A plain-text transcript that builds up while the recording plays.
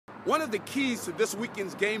One of the keys to this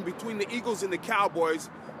weekend's game between the Eagles and the Cowboys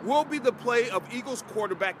will be the play of Eagles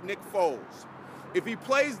quarterback Nick Foles. If he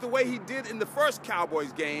plays the way he did in the first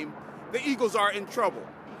Cowboys game, the Eagles are in trouble.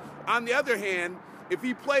 On the other hand, if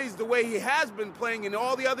he plays the way he has been playing in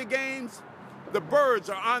all the other games, the Birds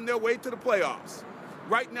are on their way to the playoffs.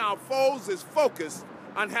 Right now, Foles is focused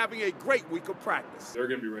on having a great week of practice. They're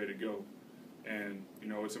going to be ready to go. And,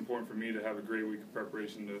 it's important for me to have a great week of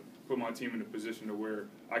preparation to put my team in a position to where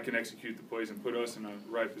I can execute the plays and put us in a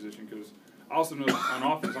right position. Because I also know that on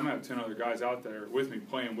offense, I'm going to have 10 other guys out there with me,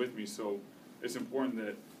 playing with me. So it's important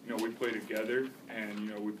that, we play together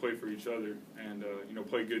and, we play for each other and,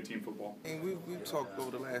 play good team football. And we've talked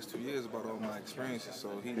over the last 2 years about all my experiences, so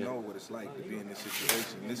he knows what it's like to be in this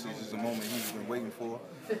situation. This is just a moment he's been waiting for.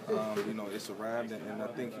 It's arrived, and I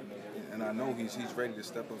think, and I know he's ready to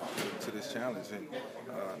step up to this challenge. And,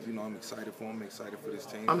 I'm excited for him, excited for this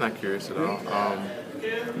team. I'm not curious at all.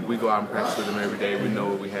 We go out and practice with him every day. We know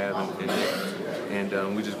what we have in Nick,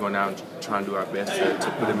 and we just going out and try and do our best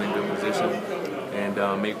to put him in good position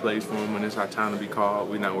and make plays for him when it's our time to be called.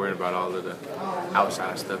 We're not worried about all of the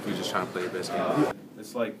outside stuff. We're just trying to play the best game.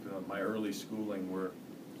 It's like my early schooling where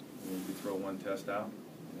we throw one test out.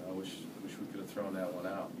 I wish we could have thrown that one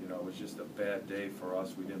out. It was just a bad day for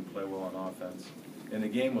us. We didn't play well on offense. And the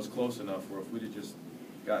game was close enough where if we'd have just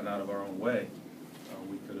gotten out of our own way,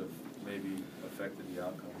 we could have maybe affected the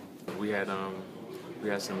outcome. We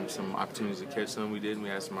had some opportunities to catch some, we didn't. We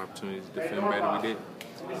had some opportunities to defend better, we did.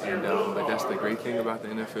 And but that's the great thing about the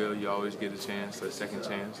NFL. You always get a chance, a second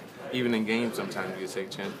chance. Even in games, sometimes you get a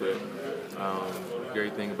second chance. But the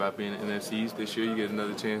great thing about being in the NFC East this year, you get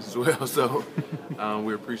another chance as well. So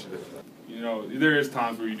we're appreciative. There is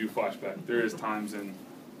times where you do flashback. There is times, and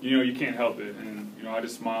you can't help it. And I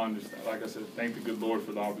just smile and just, like I said, thank the good Lord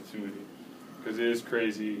for the opportunity, because it is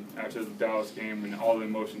crazy after the Dallas game and all the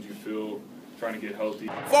emotions you feel trying to get healthy.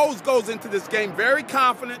 Foles goes into this game very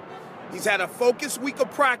confident. He's had a focused week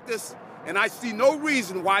of practice, and I see no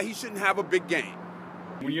reason why he shouldn't have a big game.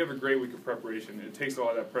 When you have a great week of preparation, it takes a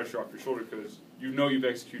lot of that pressure off your shoulder because you've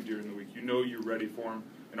executed during the week. You're ready for him,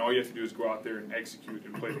 and all you have to do is go out there and execute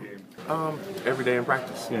and play the game. Every day in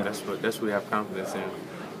practice. Yeah. That's what we have confidence in.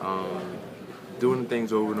 Doing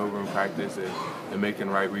things over and over in practice and making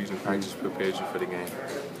the right reads in practice prepares you for the game.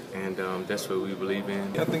 And that's what we believe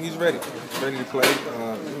in. I think he's ready. He's ready to play.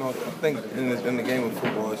 I think in the game of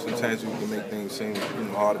football, sometimes we can make things seem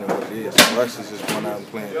harder than what it is. For us, it's just going out and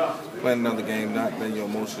playing another game, not letting your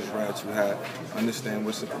emotions ride too high. Understand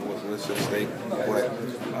what's at stake, but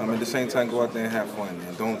at the same time, go out there and have fun,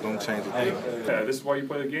 man. Don't change a thing. Yeah, this is why you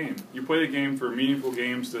play the game. You play the game for meaningful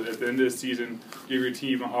games that at the end of the season give your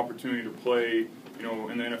team an opportunity to play.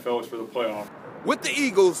 In the NFL, it's for the playoff. With the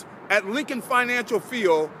Eagles at Lincoln Financial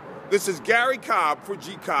Field, this is Gary Cobb for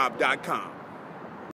gcobb.com.